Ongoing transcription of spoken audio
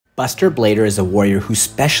Buster Blader is a warrior who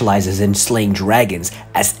specializes in slaying dragons,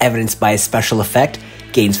 as evidenced by his special effect,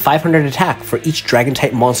 gains 500 attack for each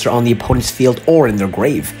dragon-type monster on the opponent's field or in their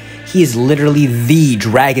grave. He is literally the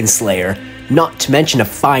Dragon Slayer, not to mention a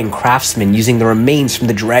fine craftsman using the remains from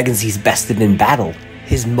the dragons he's bested in battle.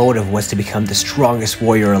 His motive was to become the strongest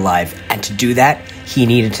warrior alive, and to do that, he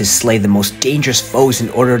needed to slay the most dangerous foes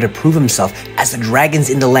in order to prove himself, as the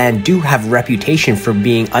dragons in the land do have a reputation for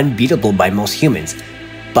being unbeatable by most humans.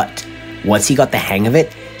 But once he got the hang of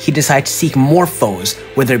it, he decided to seek more foes,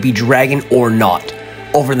 whether it be dragon or not.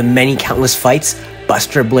 Over the many countless fights,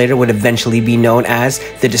 Buster Blader would eventually be known as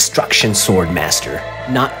the Destruction Sword Master.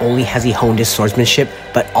 Not only has he honed his swordsmanship,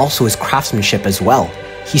 but also his craftsmanship as well.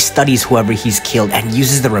 He studies whoever he's killed and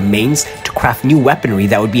uses the remains to craft new weaponry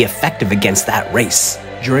that would be effective against that race.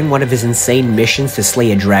 During one of his insane missions to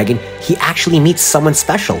slay a dragon, he actually meets someone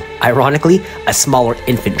special, ironically, a smaller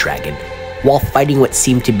infant dragon. While fighting what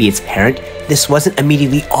seemed to be its parent, this wasn't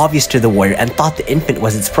immediately obvious to the warrior and thought the infant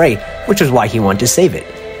was its prey, which was why he wanted to save it.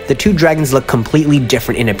 The two dragons looked completely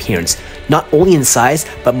different in appearance, not only in size,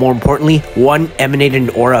 but more importantly, one emanated an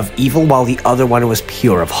aura of evil while the other one was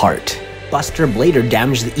pure of heart. Buster Blader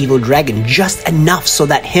damaged the evil dragon just enough so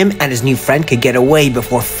that him and his new friend could get away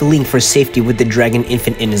before fleeing for safety with the dragon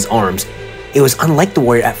infant in his arms. It was unlike the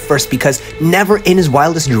warrior at first because never in his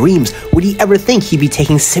wildest dreams would he ever think he'd be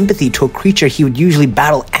taking sympathy to a creature he would usually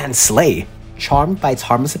battle and slay. Charmed by its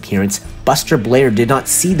harmless appearance, Buster Blader did not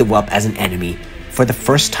see the whelp as an enemy. For the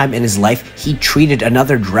first time in his life, he treated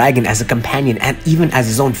another dragon as a companion and even as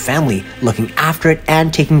his own family, looking after it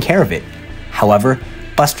and taking care of it. However,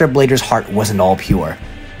 Buster Blader's heart wasn't all pure.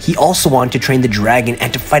 He also wanted to train the dragon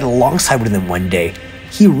and to fight alongside with him one day.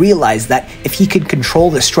 He realized that if he could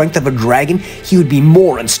control the strength of a dragon, he would be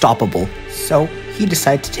more unstoppable. So, he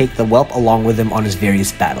decided to take the whelp along with him on his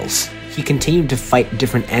various battles. He continued to fight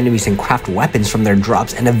different enemies and craft weapons from their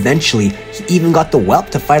drops, and eventually, he even got the whelp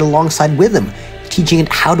to fight alongside with him, teaching it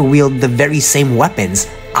how to wield the very same weapons,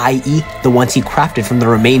 i.e. the ones he crafted from the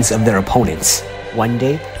remains of their opponents. One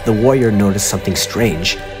day, the warrior noticed something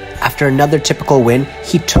strange. After another typical win,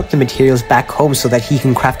 he took the materials back home so that he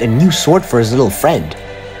can craft a new sword for his little friend.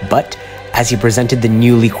 But, as he presented the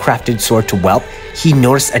newly crafted sword to Whelp, he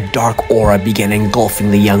noticed a dark aura began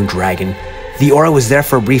engulfing the young dragon. The aura was there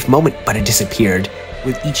for a brief moment, but it disappeared.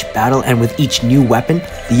 With each battle and with each new weapon,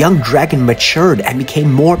 the young dragon matured and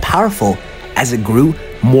became more powerful. As it grew,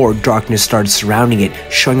 more darkness started surrounding it,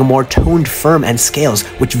 showing a more toned form and scales,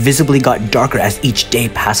 which visibly got darker as each day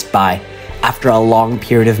passed by. After a long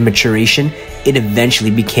period of maturation, it eventually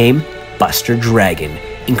became Buster Dragon,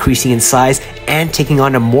 increasing in size and taking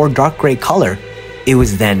on a more dark gray color. It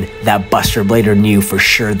was then that Buster Blader knew for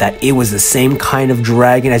sure that it was the same kind of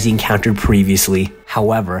dragon as he encountered previously.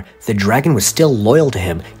 However, the dragon was still loyal to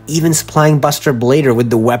him, even supplying Buster Blader with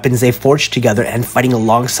the weapons they forged together and fighting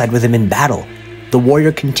alongside with him in battle. The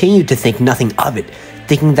warrior continued to think nothing of it,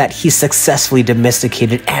 thinking that he successfully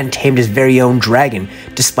domesticated and tamed his very own dragon,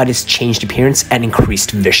 despite its changed appearance and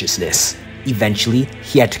increased viciousness. Eventually,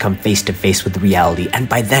 he had to come face to face with reality, and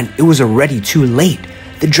by then, it was already too late.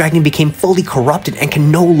 The dragon became fully corrupted and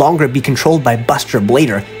can no longer be controlled by Buster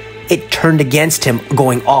Blader. It turned against him,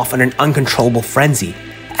 going off in an uncontrollable frenzy.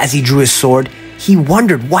 As he drew his sword, he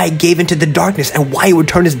wondered why it gave into the darkness and why it would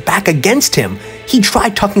turn his back against him. He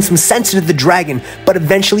tried talking some sense into the dragon, but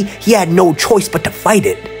eventually he had no choice but to fight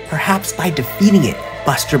it. Perhaps by defeating it,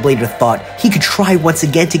 Buster Blader thought he could try once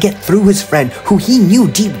again to get through his friend, who he knew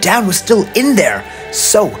deep down was still in there.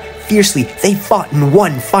 So, fiercely, they fought in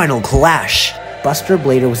one final clash. Buster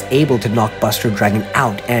Blader was able to knock Buster Dragon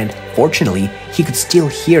out, and fortunately, he could still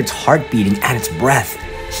hear its heart beating and its breath.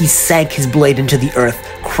 He sank his blade into the earth,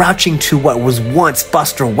 crouching to what was once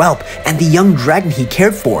Buster Whelp and the young dragon he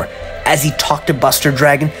cared for. As he talked to Buster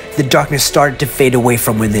Dragon, the darkness started to fade away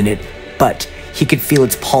from within it, but he could feel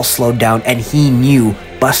its pulse slow down, and he knew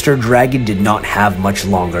Buster Dragon did not have much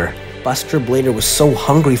longer. Buster Blader was so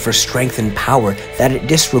hungry for strength and power that it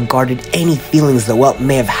disregarded any feelings the whelp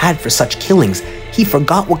may have had for such killings. He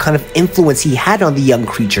forgot what kind of influence he had on the young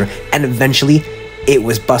creature, and eventually, it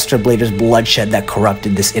was Buster Blader's bloodshed that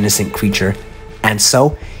corrupted this innocent creature. And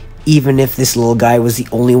so, even if this little guy was the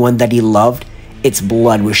only one that he loved, its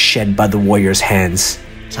blood was shed by the warrior's hands.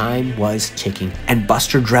 Time was ticking, and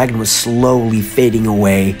Buster Dragon was slowly fading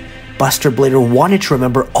away. Buster Blader wanted to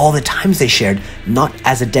remember all the times they shared, not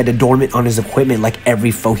as a dead adornment on his equipment like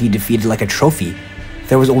every foe he defeated like a trophy.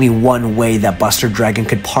 There was only one way that Buster Dragon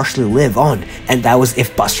could partially live on, and that was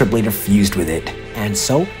if Buster Blader fused with it. And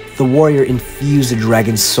so, The warrior infused the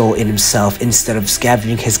dragon's soul in himself instead of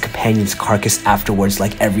scavenging his companion's carcass afterwards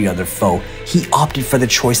like every other foe. He opted for the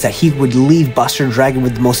choice that he would leave Buster Dragon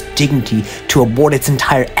with the most dignity to abort its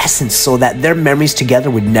entire essence so that their memories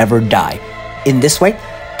together would never die. In this way,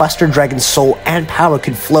 Buster Dragon's soul and power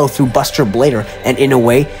could flow through Buster Blader, and in a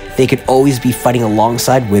way, they could always be fighting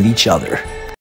alongside with each other.